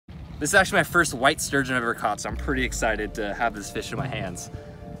This is actually my first white sturgeon I've ever caught, so I'm pretty excited to have this fish in my hands.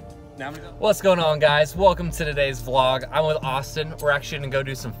 Now I'm gonna go. What's going on, guys? Welcome to today's vlog. I'm with Austin. We're actually gonna go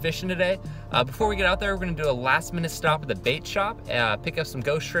do some fishing today. Before we get out there, we're gonna do a last minute stop at the bait shop, pick up some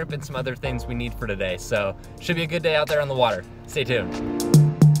ghost shrimp and some other things we need for today. So should be a good day out there on the water. Stay tuned.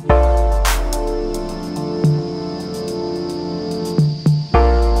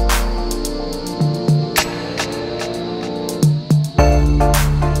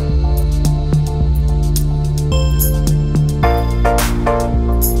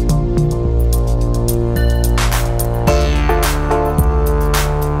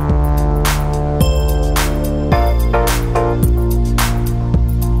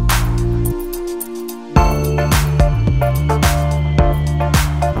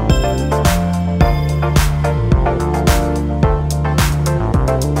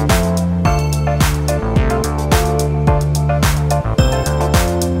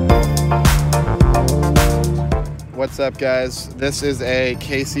 What's up, guys? This is a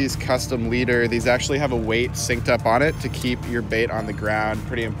Casey's custom leader. These actually have a weight synced up on it to keep your bait on the ground.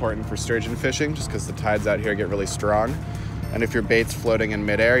 Pretty important for sturgeon fishing just because the tides out here get really strong. And if your bait's floating in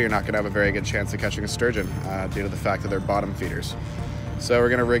midair, you're not gonna have a very good chance of catching a sturgeon due to the fact that they're bottom feeders. So we're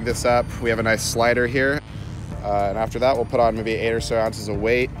gonna rig this up. We have a nice slider here. And after that, we'll put on maybe 8 or so ounces of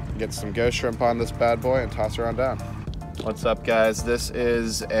weight, get some ghost shrimp on this bad boy and toss her on down. What's up, guys? This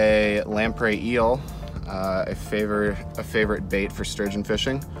is a lamprey eel. A favorite bait for sturgeon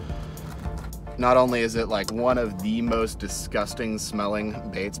fishing. Not only is it like one of the most disgusting smelling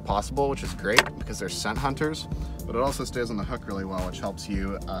baits possible, which is great because they're scent hunters, but it also stays on the hook really well, which helps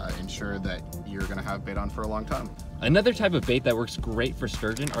you ensure that you're gonna have bait on for a long time. Another type of bait that works great for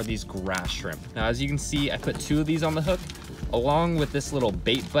sturgeon are these grass shrimp. Now, as you can see, I put 2 of these on the hook along with this little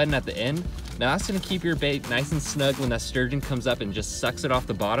bait button at the end. Now that's gonna keep your bait nice and snug when that sturgeon comes up and just sucks it off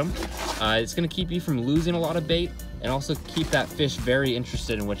the bottom. It's gonna keep you from losing a lot of bait and also keep that fish very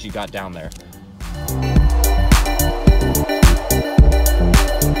interested in what you got down there.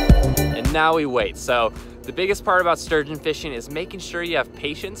 And now we wait. So the biggest part about sturgeon fishing is making sure you have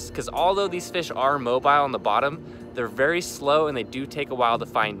patience, because although these fish are mobile on the bottom, they're very slow and they do take a while to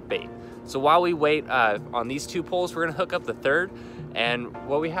find bait. So while we wait on these 2 poles, we're gonna hook up the 3rd. And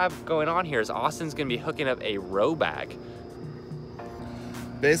what we have going on here is Austin's gonna be hooking up a row bag.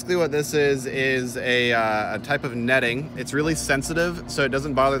 Basically what this is a type of netting. It's really sensitive, so it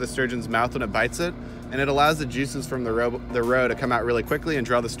doesn't bother the sturgeon's mouth when it bites it, and it allows the juices from the row to come out really quickly and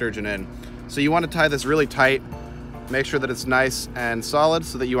draw the sturgeon in. So you want to tie this really tight, make sure that it's nice and solid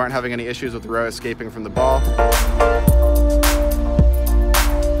so that you aren't having any issues with the row escaping from the ball.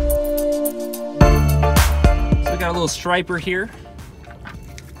 So we got a little striper here.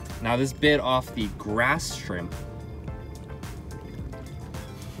 Now this bit off the grass shrimp.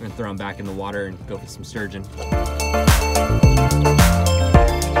 I'm gonna throw them back in the water and go for some sturgeon.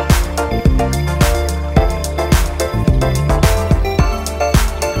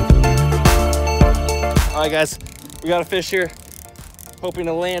 All right, guys, we got a fish here. Hoping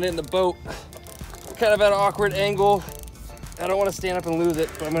to land it in the boat. Kind of at an awkward angle. I don't want to stand up and lose it,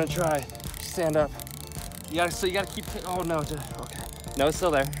 but I'm gonna try. Stand up. You gotta keep, oh no, okay. No, it's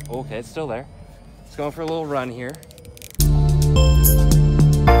still there. Okay, it's still there. It's going for a little run here.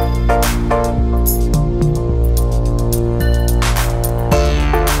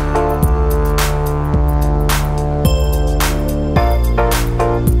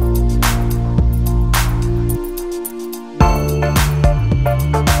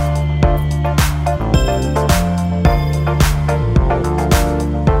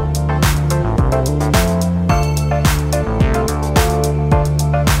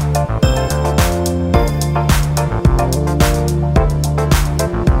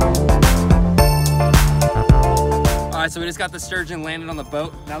 So we just got the sturgeon landed on the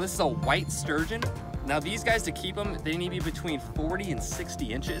boat. Now this is a white sturgeon. Now these guys, to keep them, they need to be between 40 and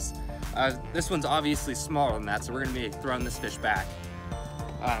 60 inches. This one's obviously smaller than that, so we're gonna be throwing this fish back.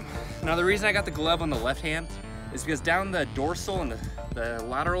 Now the reason I got the glove on the left hand is because down the dorsal and the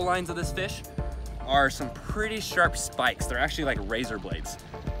lateral lines of this fish are some pretty sharp spikes. They're actually like razor blades.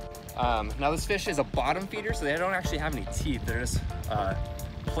 Now this fish is a bottom feeder, so they don't actually have any teeth. They're just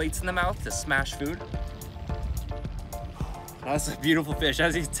plates in the mouth to smash food. Now, that's a beautiful fish.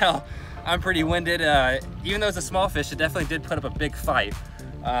 As you can tell, I'm pretty winded. Even though it's a small fish, it definitely did put up a big fight,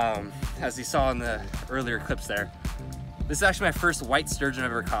 as you saw in the earlier clips there. This is actually my first white sturgeon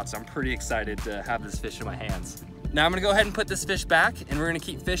I've ever caught, so I'm pretty excited to have this fish in my hands. Now I'm gonna go ahead and put this fish back, and we're gonna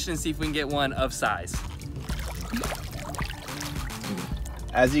keep fishing and see if we can get one of size.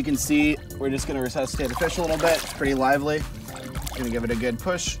 As you can see, we're just gonna resuscitate the fish a little bit. It's pretty lively. Gonna give it a good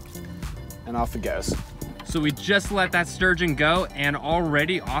push, and off it goes. So we just let that sturgeon go, and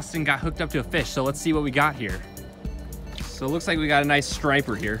already Austin got hooked up to a fish. So let's see what we got here. So it looks like we got a nice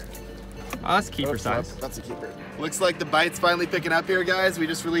striper here. Oh, that's keeper size. That's a keeper. Looks like the bite's finally picking up here, guys. We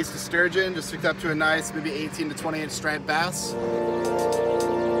just released a sturgeon, just hooked up to a nice, maybe 18 to 20 inch striped bass.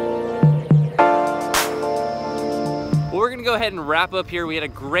 Well, we're gonna go ahead and wrap up here. We had a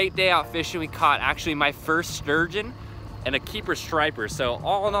great day out fishing. We caught actually my first sturgeon and a keeper striper. So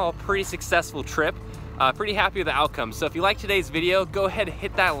all in all, pretty successful trip. Pretty happy with the outcome. So if you like today's video, go ahead and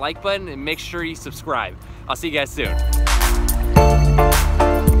hit that like button and make sure you subscribe. I'll see you guys soon.